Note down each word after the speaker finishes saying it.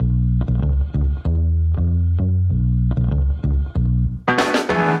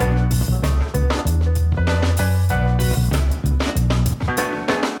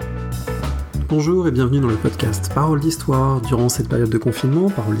Bonjour et bienvenue dans le podcast Parole d'Histoire. Durant cette période de confinement,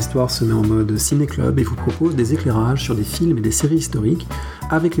 Parole d'Histoire se met en mode ciné-club et vous propose des éclairages sur des films et des séries historiques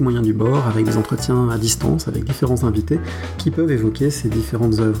avec les moyens du bord, avec des entretiens à distance, avec différents invités qui peuvent évoquer ces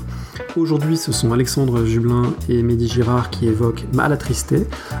différentes œuvres. Aujourd'hui, ce sont Alexandre Jublin et Mehdi Girard qui évoquent Mala Triste,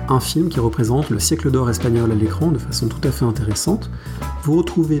 un film qui représente le siècle d'or espagnol à l'écran de façon tout à fait intéressante. Vous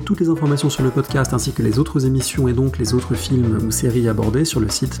retrouvez toutes les informations sur le podcast ainsi que les autres émissions et donc les autres films ou séries abordés sur le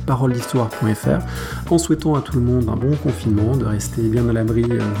site paroledhistoire.fr en souhaitant à tout le monde un bon confinement, de rester bien à l'abri,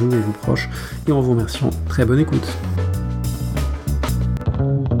 vous et vos proches, et en vous remerciant. Très bonne écoute.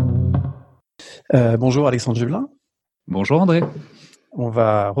 Bonjour Alexandre Jublin. Bonjour André. On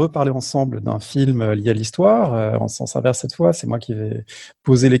va reparler ensemble d'un film lié à l'histoire. En sens inverse cette fois, c'est moi qui vais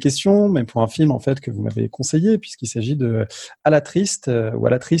poser les questions, mais pour un film en fait que vous m'avez conseillé, puisqu'il s'agit de A la Triste, ou A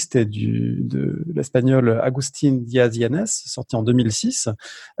la Triste de l'espagnol Agustín Díaz Yanes, sorti en 2006.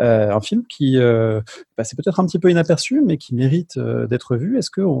 Un film qui c'est peut-être un petit peu inaperçu, mais qui mérite d'être vu. Est-ce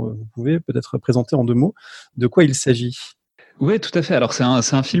que vous pouvez peut-être présenter en deux mots de quoi il s'agit ? Oui, tout à fait. Alors c'est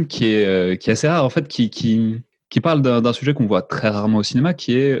un film qui est assez rare en fait, qui parle d'un sujet qu'on voit très rarement au cinéma,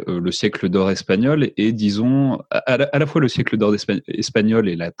 qui est le siècle d'or espagnol et disons à la fois le siècle d'or espagnol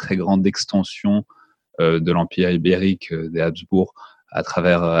et la très grande extension de l'empire ibérique des Habsbourg à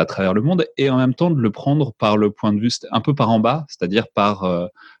travers le monde, et en même temps de le prendre par le point de vue un peu par en bas, c'est-à-dire par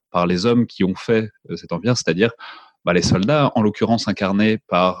les hommes qui ont fait cet empire, c'est-à-dire les soldats, en l'occurrence incarnés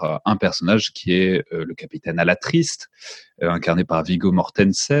par un personnage qui est le capitaine à la Triste, incarné par Viggo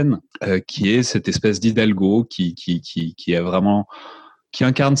Mortensen, qui est cette espèce d'hidalgo qui est vraiment, qui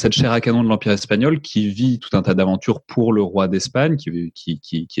incarne cette chair à canon de l'Empire espagnol, qui vit tout un tas d'aventures pour le roi d'Espagne, qui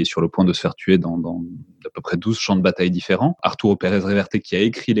est sur le point de se faire tuer dans à peu près 12 champs de bataille différents. Arturo Pérez Reverte, qui a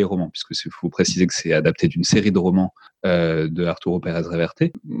écrit les romans, puisque il faut préciser que c'est adapté d'une série de romans de Arturo Pérez Reverte,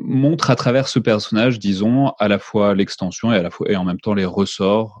 montre à travers ce personnage, disons, à la fois l'extension et en même temps les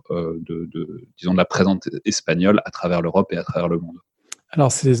ressorts de la présence espagnole à travers l'Europe et à travers le monde. Alors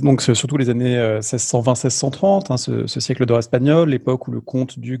c'est donc surtout les années 1620-1630, ce siècle d'or espagnol, l'époque où le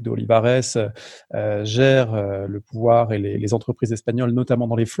comte-duc d'Olivares gère le pouvoir et les entreprises espagnoles, notamment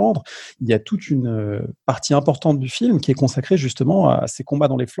dans les Flandres. Il y a toute une partie importante du film qui est consacrée justement à ces combats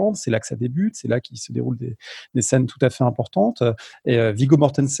dans les Flandres. C'est là que ça débute, c'est là qu'il se déroule des scènes tout à fait importantes. Et Viggo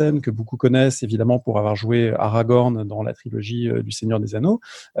Mortensen, que beaucoup connaissent évidemment pour avoir joué Aragorn dans la trilogie du Seigneur des Anneaux,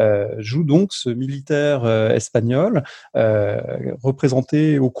 joue donc ce militaire espagnol représenté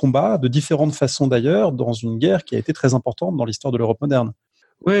au combat, de différentes façons d'ailleurs, dans une guerre qui a été très importante dans l'histoire de l'Europe moderne.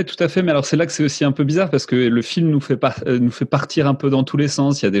 Ouais, tout à fait. Mais alors c'est là que c'est aussi un peu bizarre parce que le film nous fait partir un peu dans tous les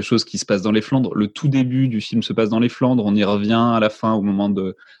sens. Il y a des choses qui se passent dans les Flandres. Le tout début du film se passe dans les Flandres. On y revient à la fin au moment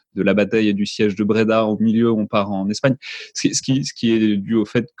de la bataille et du siège de Breda. Au milieu, on part en Espagne. Ce qui est dû au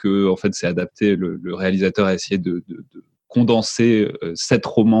fait que en fait c'est adapté. Le réalisateur a essayé de condenser 7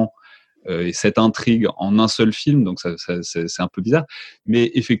 romans et cette intrigue en un seul film, donc c'est un peu bizarre. Mais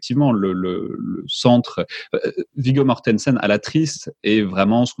effectivement, le centre, Viggo Mortensen à la Triste est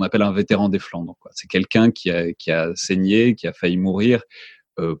vraiment ce qu'on appelle un vétéran des Flandres, quoi. C'est quelqu'un qui a saigné, qui a failli mourir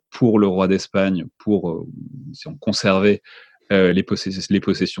pour le roi d'Espagne, pour si on conservait les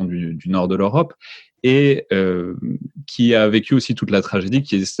possessions du nord de l'Europe, et qui a vécu aussi toute la tragédie,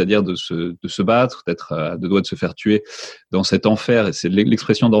 c'est-à-dire de se battre, d'être à deux doigts de se faire tuer dans cet enfer. Et c'est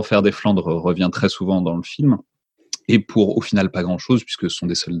l'expression d'enfer des Flandres revient très souvent dans le film, et pour au final pas grand-chose, puisque ce sont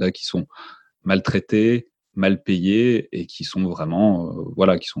des soldats qui sont maltraités, mal payés, et qui sont vraiment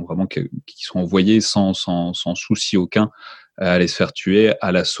qui sont envoyés sans souci aucun à aller se faire tuer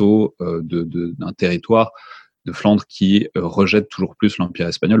à l'assaut d'un territoire de Flandre qui rejette toujours plus l'Empire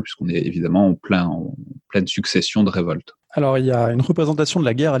espagnol, puisqu'on est évidemment en pleine succession de révoltes. Alors, il y a une représentation de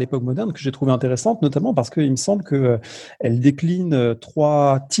la guerre à l'époque moderne que j'ai trouvée intéressante, notamment parce qu'il me semble qu'elle décline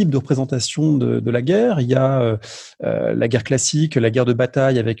 3 types de représentation de la guerre. Il y a la guerre classique, la guerre de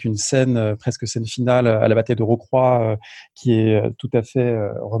bataille, avec une scène, presque scène finale à la bataille de Rocroi, qui est tout à fait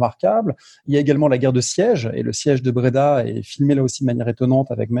remarquable. Il y a également la guerre de siège, et le siège de Breda est filmé là aussi de manière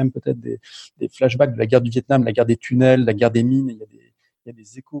étonnante, avec même peut-être des flashbacks de la guerre du Vietnam, la guerre des tunnels, la guerre des mines. Il y a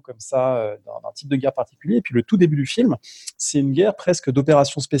des échos comme ça d'un type de guerre particulier. Et puis le tout début du film, c'est une guerre presque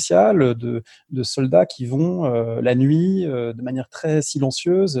d'opération spéciale, de soldats qui vont la nuit, de manière très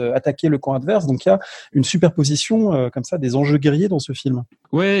silencieuse, attaquer le camp adverse. Donc il y a une superposition comme ça des enjeux guerriers dans ce film.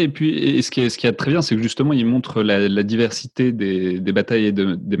 Ouais, et puis ce qui est très bien, c'est que justement il montre la diversité des batailles et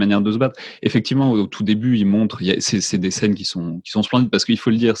des manières de se battre. Effectivement, au tout début, il montre, c'est des scènes qui sont splendides, parce qu'il faut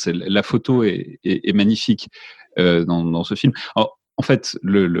le dire, la photo est magnifique dans ce film. Alors, en fait,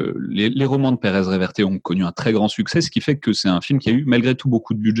 les romans de Pérez Reverte ont connu un très grand succès, ce qui fait que c'est un film qui a eu malgré tout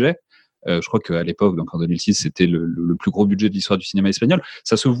beaucoup de budget, Je crois qu'à l'époque, donc en 2006, c'était le plus gros budget de l'histoire du cinéma espagnol.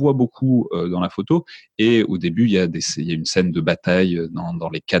 Ça se voit beaucoup dans la photo. Et au début, il y a une scène de bataille dans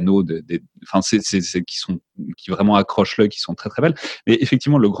les canaux, enfin, qui vraiment accrochent l'œil, qui sont très très belles. Mais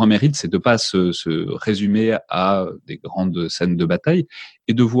effectivement, le grand mérite, c'est de pas se résumer à des grandes scènes de bataille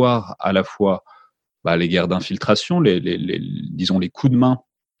et de voir à la fois les guerres d'infiltration, disons les coups de main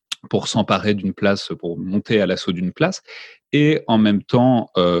pour s'emparer d'une place, pour monter à l'assaut d'une place, et en même temps,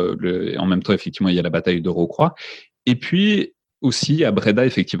 effectivement, il y a la bataille de Rocroi. Et puis aussi à Breda,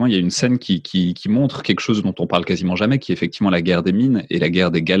 effectivement, il y a une scène qui montre quelque chose dont on parle quasiment jamais, qui est effectivement la guerre des mines et la guerre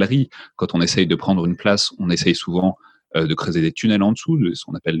des galeries. Quand on essaye de prendre une place, on essaye souvent de creuser des tunnels en dessous, ce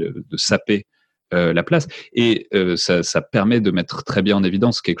qu'on appelle de saper la place. Et ça permet de mettre très bien en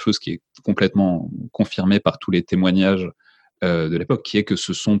évidence quelque chose qui est complètement confirmé par tous les témoignages de l'époque, qui est que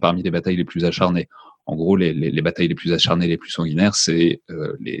ce sont parmi les batailles les plus acharnées. En gros, les batailles les plus acharnées, les plus sanguinaires, c'est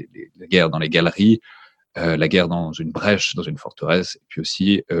les guerres dans les galeries, la guerre dans une brèche, dans une forteresse, et puis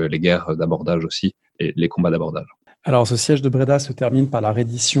aussi les guerres d'abordage aussi, et les combats d'abordage. Alors, ce siège de Breda se termine par la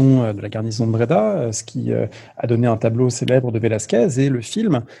reddition de la garnison de Breda, ce qui a donné un tableau célèbre de Velázquez, et le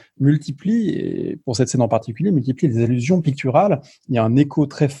film multiplie, et pour cette scène en particulier, multiplie les allusions picturales. Il y a un écho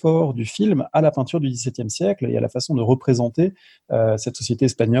très fort du film à la peinture du XVIIe siècle et à la façon de représenter cette société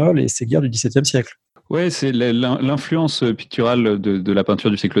espagnole et ces guerres du XVIIe siècle. Oui, c'est l'influence picturale de la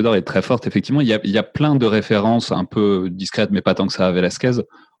peinture du siècle d'or est très forte. Effectivement, il y a plein de références un peu discrètes, mais pas tant que ça à Velázquez.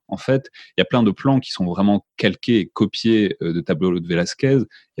 En fait, il y a plein de plans qui sont vraiment calqués et copiés de tableaux de Velázquez.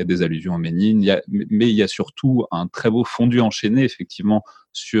 Il y a des allusions à Ménine, mais il y a surtout un très beau fondu enchaîné, effectivement,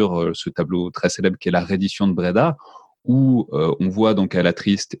 sur ce tableau très célèbre qui est la reddition de Breda, où on voit donc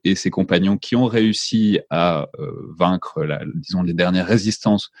Alatriste et ses compagnons qui ont réussi à vaincre, disons, les dernières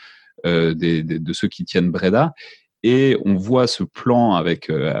résistances de ceux qui tiennent Breda. Et on voit ce plan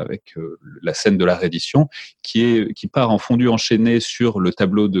avec la scène de la reddition qui part en fondu enchaîné sur le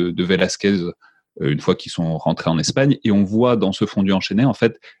tableau de Velázquez une fois qu'ils sont rentrés en Espagne. Et on voit dans ce fondu enchaîné, en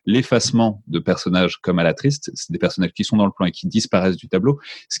fait, l'effacement de personnages comme Alatriste. C'est des personnages qui sont dans le plan et qui disparaissent du tableau,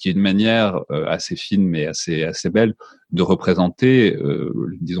 ce qui est une manière assez fine mais assez belle de représenter,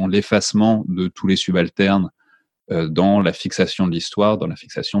 disons, l'effacement de tous les subalternes dans la fixation de l'histoire, dans la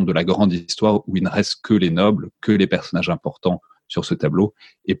fixation de la grande histoire où il ne reste que les nobles, que les personnages importants sur ce tableau,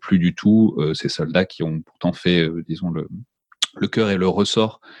 et plus du tout ces soldats qui ont pourtant fait, disons, le cœur et le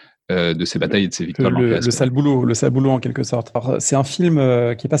ressort de ces batailles et de ces victoires. Le sale boulot en quelque sorte. Alors, c'est un film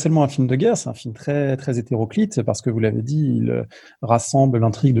qui est pas seulement un film de guerre, c'est un film très très hétéroclite parce que vous l'avez dit, il rassemble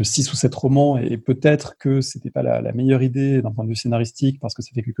l'intrigue de 6 ou 7 romans et peut-être que c'était pas la meilleure idée d'un point de vue scénaristique parce que ça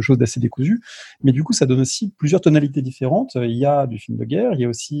fait quelque chose d'assez décousu. Mais du coup, ça donne aussi plusieurs tonalités différentes. Il y a du film de guerre, il y a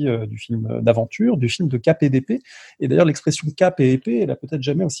aussi du film d'aventure, du film de cap et d'épée. Et d'ailleurs, l'expression cap et épée, elle a peut-être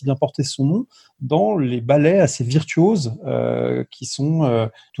jamais aussi bien porté son nom dans les ballets assez virtuoses qui sont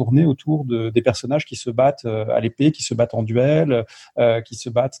tournés autour des personnages qui se battent à l'épée, qui se battent en duel, qui se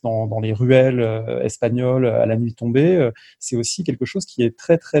battent dans les ruelles espagnoles à la nuit tombée. C'est aussi quelque chose qui est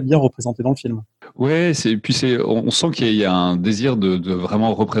très très bien représenté dans le film. Ouais, on sent qu'il y a un désir de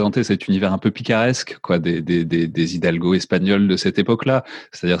vraiment représenter cet univers un peu picaresque, quoi, des hidalgos espagnols de cette époque-là.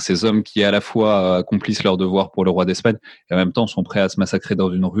 C'est-à-dire ces hommes qui à la fois accomplissent leur devoir pour le roi d'Espagne et en même temps sont prêts à se massacrer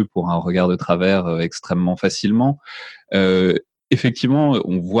dans une rue pour un regard de travers extrêmement facilement. Effectivement,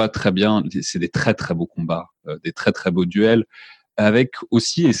 on voit très bien, c'est des très très beaux combats, des très très beaux duels, avec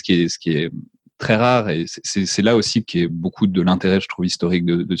aussi, et ce qui est très rare, et c'est là aussi qui est beaucoup de l'intérêt, je trouve, historique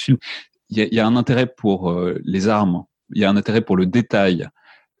de ce film. Il y a un intérêt pour les armes, il y a un intérêt pour le détail,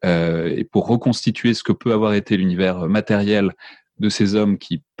 et pour reconstituer ce que peut avoir été l'univers matériel de ces hommes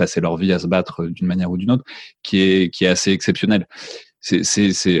qui passaient leur vie à se battre d'une manière ou d'une autre, qui est assez exceptionnel.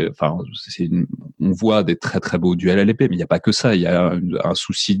 On voit des très très beaux duels à l'épée, mais il n'y a pas que ça. Il y a un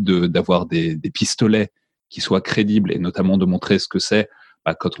souci d'avoir des pistolets qui soient crédibles et notamment de montrer ce que c'est.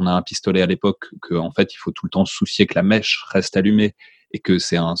 Quand on a un pistolet à l'époque, qu'en fait il faut tout le temps se soucier que la mèche reste allumée et que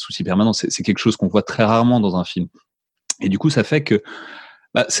c'est un souci permanent. C'est quelque chose qu'on voit très rarement dans un film. Et du coup, ça fait que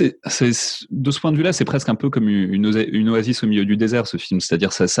de ce point de vue-là, c'est presque un peu comme une oasis au milieu du désert, ce film. C'est-à-dire,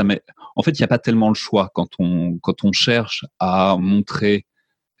 en fait, il n'y a pas tellement le choix quand on cherche à montrer,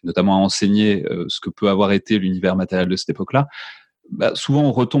 notamment à enseigner ce que peut avoir été l'univers matériel de cette époque-là. Souvent,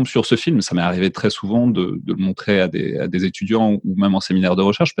 on retombe sur ce film. Ça m'est arrivé très souvent de le montrer à des étudiants ou même en séminaire de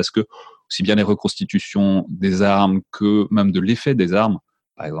recherche parce que aussi bien les reconstitutions des armes que même de l'effet des armes,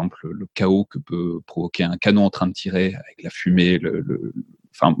 par exemple le chaos que peut provoquer un canon en train de tirer avec la fumée,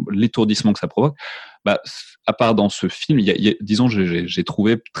 l'étourdissement que ça provoque, à part dans ce film, disons, j'ai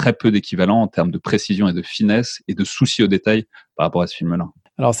trouvé très peu d'équivalent en termes de précision et de finesse et de souci au détail par rapport à ce film-là.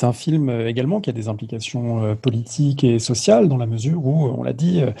 Alors c'est un film également qui a des implications politiques et sociales dans la mesure où, on l'a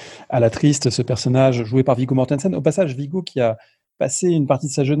dit, à la triste, ce personnage joué par Viggo Mortensen. Au passage, Viggo qui a passé une partie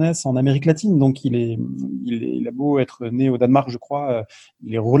de sa jeunesse en Amérique latine, donc il a beau être né au Danemark, je crois,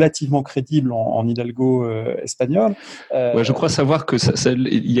 il est relativement crédible en hidalgo espagnol. Ouais, je crois savoir que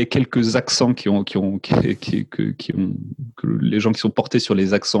il y a quelques accents que les gens qui sont portés sur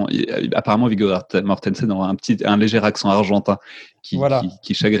les accents. Apparemment, Viggo Mortensen aura un léger accent argentin Voilà.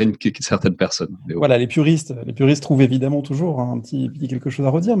 qui chagrine certaines personnes. Voilà, les puristes trouvent évidemment toujours un petit quelque chose à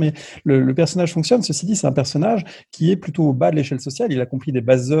redire, mais le personnage fonctionne. Ceci dit, c'est un personnage qui est plutôt au bas de l'échelle sociale. Il accomplit des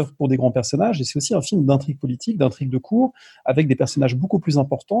basses œuvres pour des grands personnages, et c'est aussi un film d'intrigue politique, d'intrigue de cour, avec des personnages beaucoup plus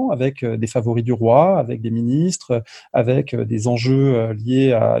importants, avec des favoris du roi, avec des ministres, avec des enjeux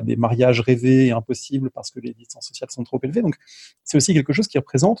liés à des mariages rêvés et impossibles parce que les distances sociales sont trop élevées. Donc, c'est aussi quelque chose qui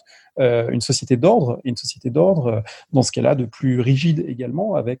représente une société d'ordre, et une société d'ordre dans ce cas-là de plus rigide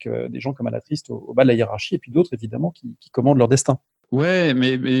également, avec des gens comme Alatriste au bas de la hiérarchie, et puis d'autres évidemment qui commandent leur destin. Ouais,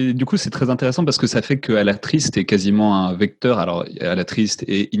 mais du coup, c'est très intéressant parce que ça fait que Alatriste est quasiment un vecteur. Alors, Alatriste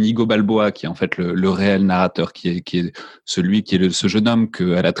et Inigo Balboa, qui est en fait le réel narrateur, qui est celui qui est ce jeune homme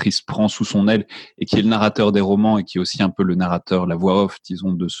que Alatriste prend sous son aile et qui est le narrateur des romans et qui est aussi un peu le narrateur, la voix off,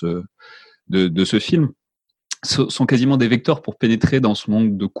 disons, de ce film, sont quasiment des vecteurs pour pénétrer dans ce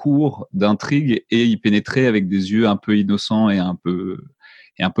monde de cours, d'intrigues, et y pénétrer avec des yeux un peu innocents et un peu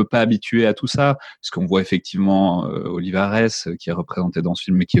pas habitués à tout ça, parce qu'on voit effectivement Olivares qui est représenté dans ce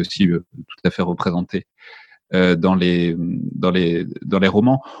film, mais qui est aussi tout à fait représenté dans les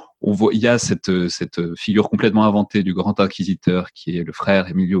romans. Il y a cette figure complètement inventée du grand inquisiteur qui est le frère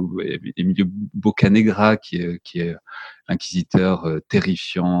Emilio Boccanegra, qui est inquisiteur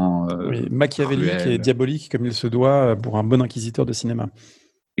terrifiant, oui, machiavélique cruel. Et diabolique comme il se doit pour un bon inquisiteur de cinéma.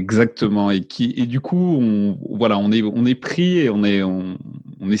 Exactement, et du coup on est pris et on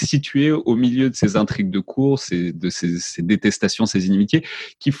est situé au milieu de ces intrigues de course et de ces détestations, ces inimitiés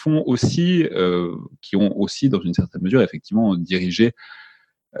qui ont aussi dans une certaine mesure effectivement dirigé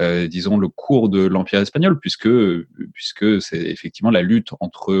disons le cours de l'Empire espagnol, puisque c'est effectivement la lutte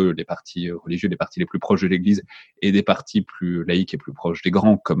entre les partis religieux, les partis les plus proches de l'Église, et des partis plus laïques et plus proches des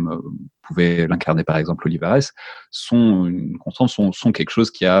grands, comme pouvait l'incarner par exemple Olivares, sont une constante, sont quelque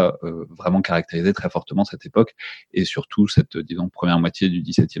chose qui a vraiment caractérisé très fortement cette époque, et surtout cette, disons, première moitié du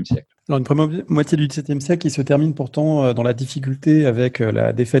XVIIe siècle. Alors une première moitié du XVIIe siècle qui se termine pourtant dans la difficulté avec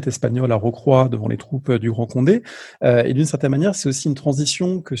la défaite espagnole à Rocroi devant les troupes du Grand Condé. Et d'une certaine manière, c'est aussi une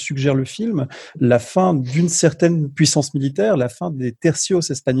transition que suggère le film, la fin d'une certaine puissance militaire, la fin des tercios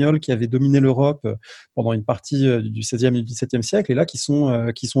espagnols qui avaient dominé l'Europe pendant une partie du XVIe et du XVIIe siècle, et là qui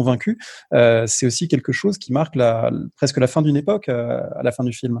sont vaincus. C'est aussi quelque chose qui marque presque la fin d'une époque à la fin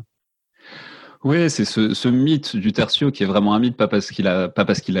du film. Oui, c'est ce mythe du tertio qui est vraiment un mythe, pas parce qu'il a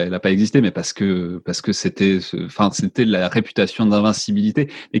pas existé, mais parce que c'était la réputation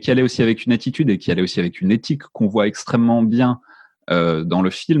d'invincibilité, et qui allait aussi avec une attitude et qui allait aussi avec une éthique qu'on voit extrêmement bien dans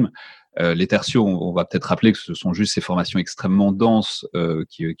le film. Les tertios, on va peut-être rappeler que ce sont juste ces formations extrêmement denses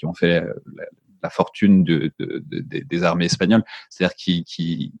qui ont fait la fortune des armées espagnoles, c'est-à-dire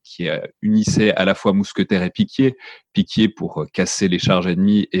qui unissaient à la fois mousquetaires et piquiers pour casser les charges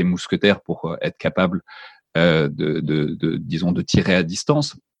ennemies, et mousquetaires pour être capable disons, de tirer à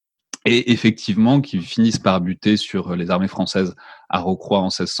distance. Et effectivement, qui finissent par buter sur les armées françaises à Rocroi en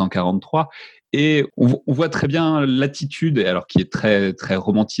 1643. Et on voit très bien l'attitude, alors qui est très très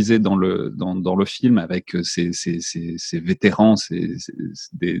romantisée dans le film, avec ces vétérans,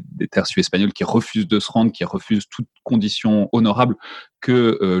 des tertios espagnols qui refusent de se rendre, qui refusent toute condition honorable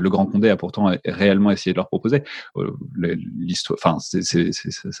que le Grand Condé a pourtant réellement essayé de leur proposer. L'histoire, enfin, ça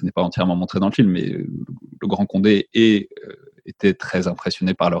n'est pas entièrement montré dans le film, mais le Grand Condé était très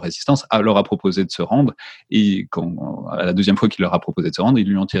impressionné par leur résistance, leur a proposé de se rendre, et à la deuxième fois qu'il leur a proposé de se rendre, ils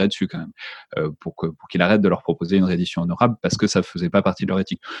lui ont tiré dessus quand même, pour qu'il arrête de leur proposer une reddition honorable, parce que ça faisait pas partie de leur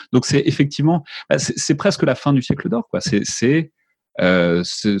éthique. Donc c'est effectivement, c'est presque la fin du siècle d'or, quoi. C'est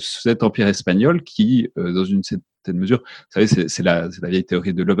cet empire espagnol qui, dans une certaine mesure, vous savez, c'est la vieille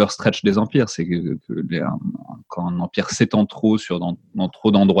théorie de l'overstretch des empires, c'est que quand un empire s'étend trop dans trop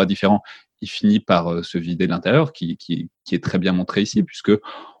d'endroits différents, il finit par se vider de l'intérieur, qui est très bien montré ici, puisque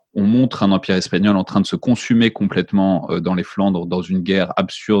on montre un empire espagnol en train de se consumer complètement dans les Flandres, dans une guerre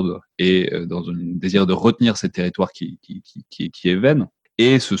absurde et dans un désir de retenir ces territoires qui est vaine.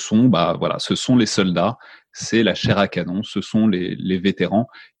 Et ce sont les soldats, c'est la chair à canon, ce sont les vétérans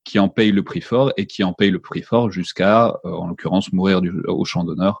qui en payent le prix fort, et qui en payent le prix fort jusqu'à, en l'occurrence, mourir au champ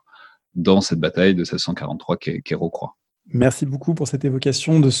d'honneur dans cette bataille de 1643 qu'est Rocroi. Merci beaucoup pour cette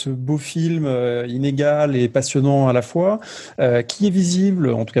évocation de ce beau film inégal et passionnant à la fois, qui est visible,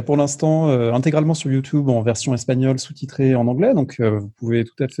 en tout cas pour l'instant, intégralement sur YouTube en version espagnole sous-titrée en anglais. Donc, vous pouvez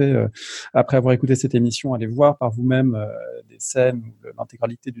tout à fait, après avoir écouté cette émission, aller voir par vous-même des scènes ou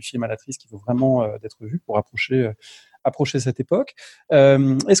l'intégralité du film à l'actrice qui vaut vraiment d'être vue pour approcher cette époque.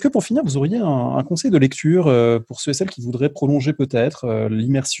 Est-ce que pour finir, vous auriez un conseil de lecture pour ceux et celles qui voudraient prolonger peut-être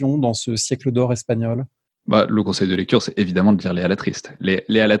l'immersion dans ce siècle d'or espagnol? Le conseil de lecture, c'est évidemment de lire Léa la Triste.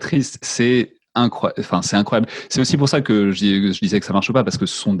 Léa la Triste, c'est incroyable. Enfin, c'est incroyable. C'est aussi pour ça que je disais que ça marche pas, parce que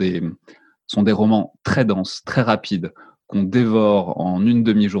ce sont des romans très denses, très rapides, qu'on dévore en une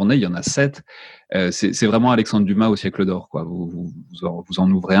demi-journée. Il y en a 7. C'est vraiment Alexandre Dumas au siècle d'or, quoi. Vous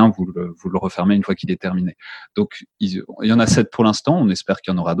en ouvrez un, vous le refermez une fois qu'il est terminé. Donc, il y en a 7 pour l'instant. On espère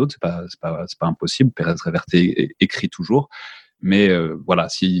qu'il y en aura d'autres. C'est pas impossible. Pérez Reverte écrit toujours. Mais voilà,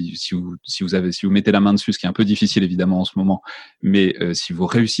 si vous mettez la main dessus, ce qui est un peu difficile évidemment en ce moment, mais si vous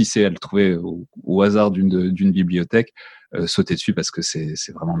réussissez à le trouver au hasard d'une bibliothèque, sautez dessus parce que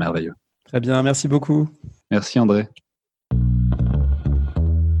c'est vraiment merveilleux. Très bien, merci beaucoup. Merci André.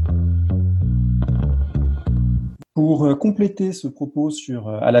 Pour compléter ce propos sur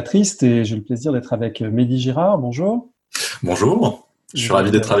À la Triste, et j'ai le plaisir d'être avec Mehdi Girard. Bonjour. Bonjour, je suis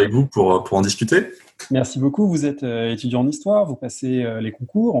ravi d'être avec vous pour en discuter. Merci beaucoup. Vous êtes étudiant en histoire, vous passez les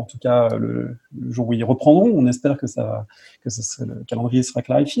concours, en tout cas le jour où ils reprendront. On espère que le calendrier sera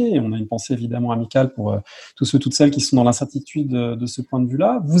clarifié, et on a une pensée évidemment amicale pour tous ceux, toutes celles qui sont dans l'incertitude de ce point de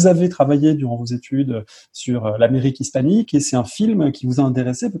vue-là. Vous avez travaillé durant vos études sur l'Amérique hispanique, et c'est un film qui vous a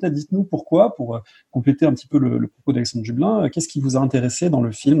intéressé. Peut-être dites-nous pourquoi, pour compléter un petit peu le propos d'Alexandre Jublin. Qu'est-ce qui vous a intéressé dans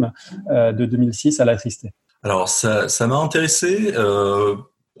le film de 2006, À la Triste? Alors ça m'a intéressé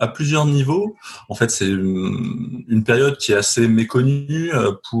à plusieurs niveaux. En fait, c'est une période qui est assez méconnue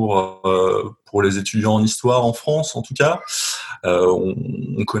pour les étudiants en histoire en France, en tout cas.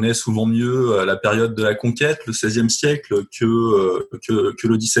 On connaît souvent mieux la période de la conquête, le XVIe siècle, que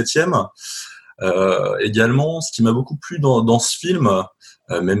le XVIIe. Également, ce qui m'a beaucoup plu dans ce film,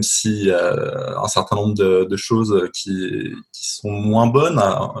 même s'il y a un certain nombre de choses qui sont moins bonnes,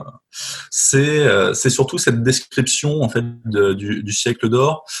 c'est surtout cette description en fait du siècle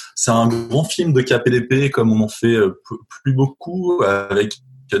d'or. C'est un grand film de KPDP comme on en fait plus beaucoup, avec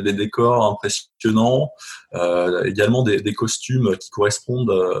des décors impressionnants, également des costumes qui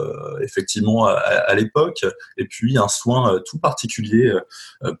correspondent effectivement à l'époque, et puis un soin tout particulier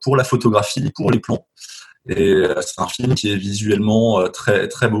pour la photographie, pour les plans. Et c'est un film qui est visuellement très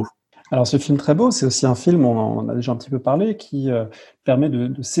très beau. Alors ce film très beau, c'est aussi un film, on en a déjà un petit peu parlé, qui permet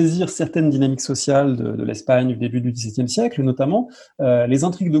de saisir certaines dynamiques sociales de l'Espagne du début du XVIIe siècle, notamment les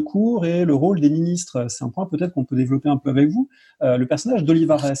intrigues de cour et le rôle des ministres. C'est un point peut-être qu'on peut développer un peu avec vous. Le personnage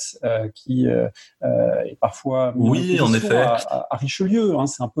d'Olivares, qui est parfois mis en opposition à Richelieu, hein,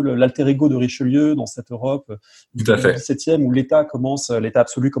 c'est un peu l'alter ego de Richelieu dans cette Europe du XVIIe où l'État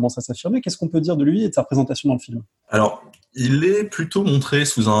absolu commence à s'affirmer. Qu'est-ce qu'on peut dire de lui et de sa représentation dans le film? Alors, il est plutôt montré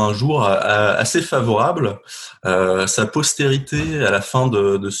sous un jour assez favorable. Sa postérité à la fin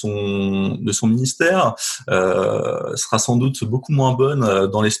de son ministère sera sans doute beaucoup moins bonne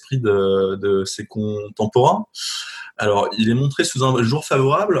dans l'esprit de ses contemporains. Alors, il est montré sous un jour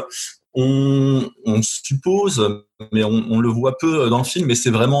favorable. On suppose, mais on le voit peu dans le film, mais c'est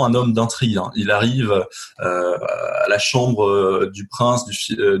vraiment un homme d'intrigue. Hein. Il arrive à la chambre du prince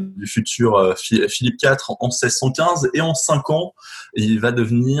du futur Philippe IV en 1615, et en 5 ans, il va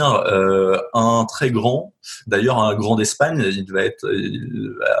devenir un très grand, d'ailleurs un grand d'Espagne. Il va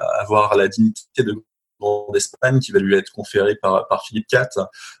avoir la dignité de grand d'Espagne qui va lui être conférée par Philippe IV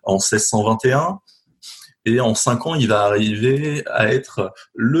en 1621. Et en 5 ans, il va arriver à être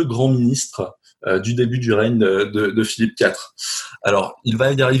le grand ministre du début du règne de Philippe IV. Alors, il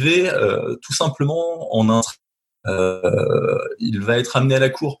va y arriver tout simplement il va être amené à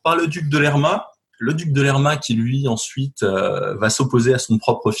la cour par le duc de Lerma. Le duc de Lerma qui, lui, ensuite, va s'opposer à son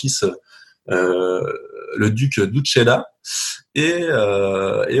propre fils, le duc d'Uceda. Et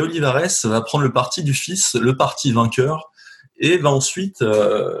Olivares va prendre le parti du fils, le parti vainqueur, et va ensuite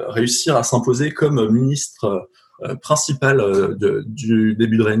réussir à s'imposer comme ministre principal du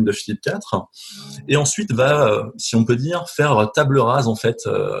début de règne de Philippe IV, et ensuite va, si on peut dire, faire table rase en fait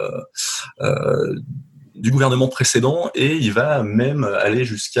du gouvernement précédent, et il va même aller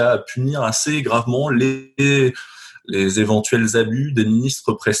jusqu'à punir assez gravement les éventuels abus des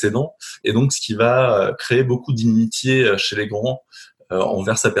ministres précédents, et donc ce qui va créer beaucoup d'inimitié chez les grands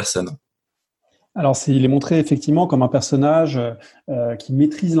envers sa personne. Alors, il est montré effectivement comme un personnage qui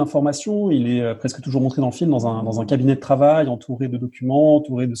maîtrise l'information. Il est presque toujours montré dans le film dans un cabinet de travail, entouré de documents,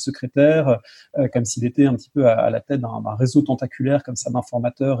 entouré de secrétaires, comme s'il était un petit peu à la tête d'un réseau tentaculaire comme ça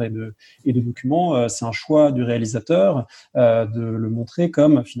d'informateurs et de documents. C'est un choix du réalisateur de le montrer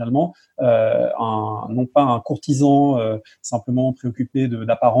comme finalement non pas un courtisan simplement préoccupé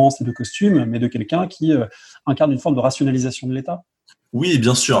d'apparence et de costume, mais de quelqu'un qui incarne une forme de rationalisation de l'État. Oui,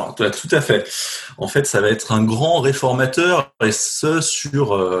 bien sûr, tout à fait. En fait, ça va être un grand réformateur, et ce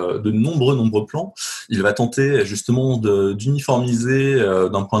sur de nombreux plans. Il va tenter justement d'uniformiser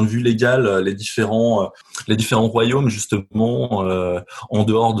d'un point de vue légal les différents royaumes justement en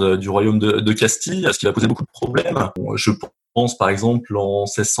dehors du royaume de Castille, ce qui va poser beaucoup de problèmes. Je pense par exemple en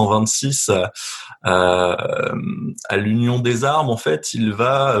 1626 à l'Union des armes. En fait, il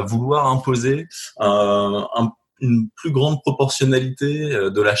va vouloir imposer une plus grande proportionnalité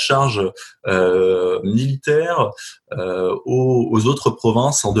de la charge militaire aux autres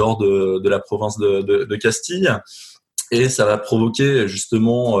provinces en dehors de la province de Castille. Et ça va provoquer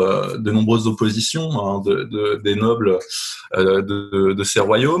justement de nombreuses oppositions des nobles de ces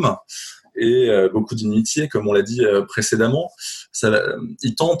royaumes et beaucoup d'inimitiés, comme on l'a dit précédemment.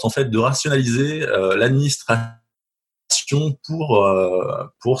 Il tente en fait de rationaliser l'administration pour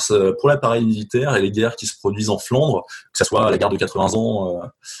l'appareil militaire et les guerres qui se produisent en Flandre, que ce soit la guerre de 80 ans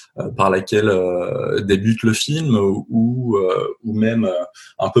par laquelle débute le film, ou même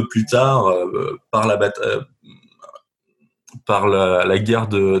un peu plus tard par la guerre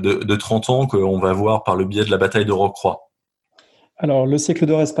de 30 ans qu'on va voir par le biais de la bataille de Rocroi. Alors, le siècle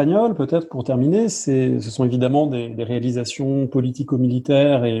d'or espagnol, peut-être pour terminer, ce sont évidemment des réalisations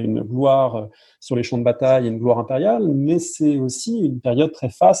politico-militaires et une gloire sur les champs de bataille et une gloire impériale, mais c'est aussi une période très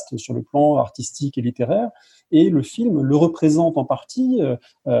faste sur le plan artistique et littéraire. Et le film le représente en partie.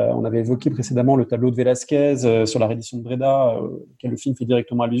 On avait évoqué précédemment le tableau de Velázquez sur la reddition de Breda, auquel le film fait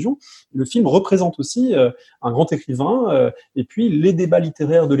directement allusion. Le film représente aussi un grand écrivain et puis les débats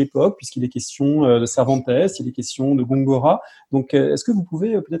littéraires de l'époque, puisqu'il est question de Cervantes, il est question de Góngora. Donc, est-ce que vous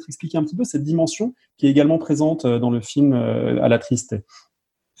pouvez peut-être expliquer un petit peu cette dimension qui est également présente dans le film À la Triste?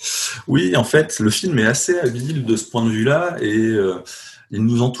 Oui, en fait, le film est assez habile de ce point de vue-là et il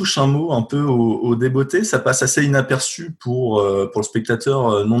nous en touche un mot un peu au débeauté. Ça passe assez inaperçu pour le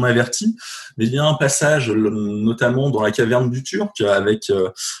spectateur non averti, mais il y a un passage, notamment dans la caverne du Turc, avec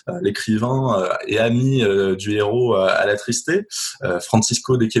l'écrivain et ami du héros à la Triste,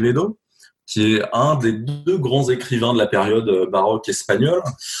 Francisco de Quevedo, qui est un des deux grands écrivains de la période baroque espagnole.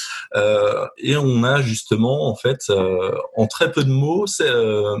 Et on a justement, en fait, en très peu de mots,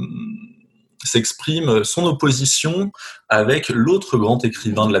 s'exprime son opposition avec l'autre grand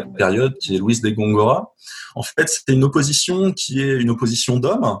écrivain de la période, qui est Luis de Góngora. En fait, c'est une opposition qui est une opposition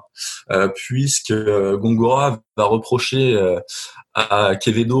d'hommes, puisque Góngora va reprocher à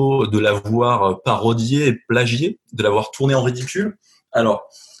Quevedo de l'avoir parodié et plagié, de l'avoir tourné en ridicule. Alors,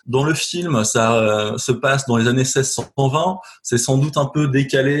 dans le film, ça se passe dans les années 1620. C'est sans doute un peu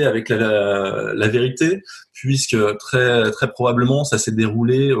décalé avec la vérité, puisque très très probablement ça s'est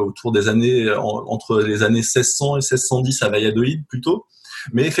déroulé autour des années entre les années 1600 et 1610 à Valladolid plutôt.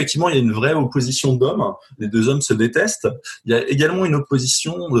 Mais effectivement, il y a une vraie opposition d'hommes. Les deux hommes se détestent. Il y a également une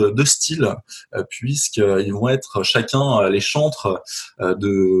opposition de style, puisqu'ils vont être chacun les chantres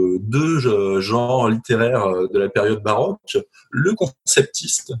de deux genres littéraires de la période baroque. Le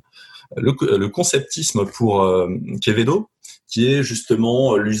conceptisme pour Quevedo, qui est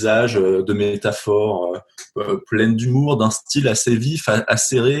justement l'usage de métaphores pleines d'humour, d'un style assez vif,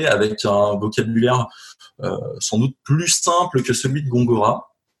 acéré, avec un vocabulaire sans doute plus simple que celui de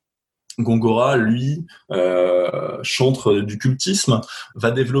Góngora. Góngora, lui, chantre du cultisme, va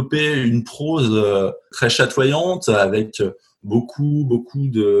développer une prose très chatoyante avec beaucoup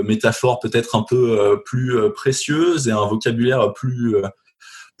de métaphores peut-être un peu plus précieuses et un vocabulaire plus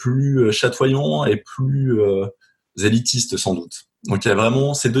chatoyant et plus élitiste sans doute. Donc il y a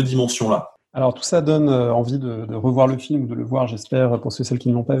vraiment ces deux dimensions-là. Alors tout ça donne envie de revoir le film, de le voir, j'espère, pour ceux et celles qui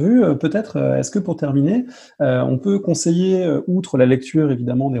ne l'ont pas vu. Peut-être, est-ce que pour terminer, on peut conseiller, outre la lecture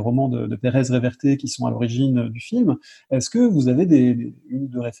évidemment des romans de Pérez Reverte qui sont à l'origine du film, est-ce que vous avez une ou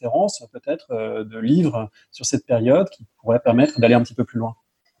deux références, peut-être, de livres sur cette période qui pourraient permettre d'aller un petit peu plus loin?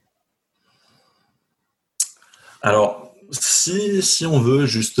 Alors, si on veut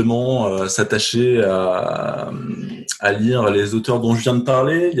justement s'attacher à lire les auteurs dont je viens de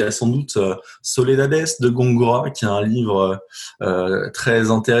parler, il y a sans doute Soledades de Góngora, qui est un livre très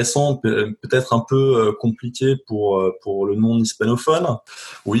intéressant, peut-être un peu compliqué pour le non hispanophone.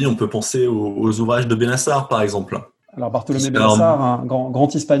 Oui, on peut penser aux ouvrages de Benassar, par exemple. Alors Bartolomé Bellassar, un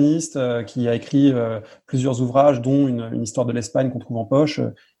grand hispaniste qui a écrit plusieurs ouvrages, dont une histoire de l'Espagne qu'on trouve en poche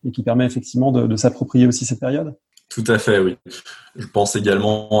et qui permet effectivement de s'approprier aussi cette période. Tout à fait, oui. Je pense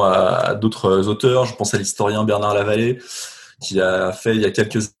également à d'autres auteurs. Je pense à l'historien Bernard Lavallée, qui a fait il y a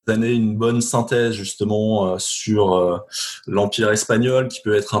quelques années une bonne synthèse justement sur l'Empire espagnol, qui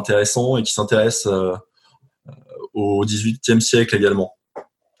peut être intéressant et qui s'intéresse au XVIIIe siècle également.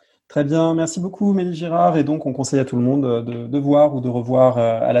 Très bien, merci beaucoup Mélie Girard, et donc on conseille à tout le monde de voir ou de revoir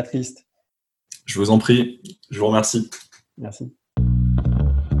À la Triste. Je vous en prie, je vous remercie. Merci.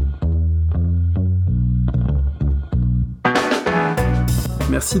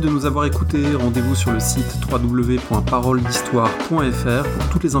 Merci de nous avoir écoutés. Rendez-vous sur le site www.paroledhistoire.fr pour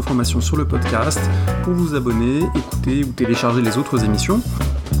toutes les informations sur le podcast, pour vous abonner, écouter ou télécharger les autres émissions.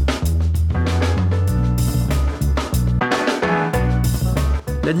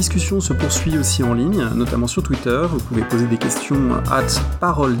 La discussion se poursuit aussi en ligne, notamment sur Twitter. Vous pouvez poser des questions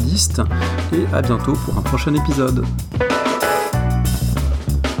 @paroledist et à bientôt pour un prochain épisode.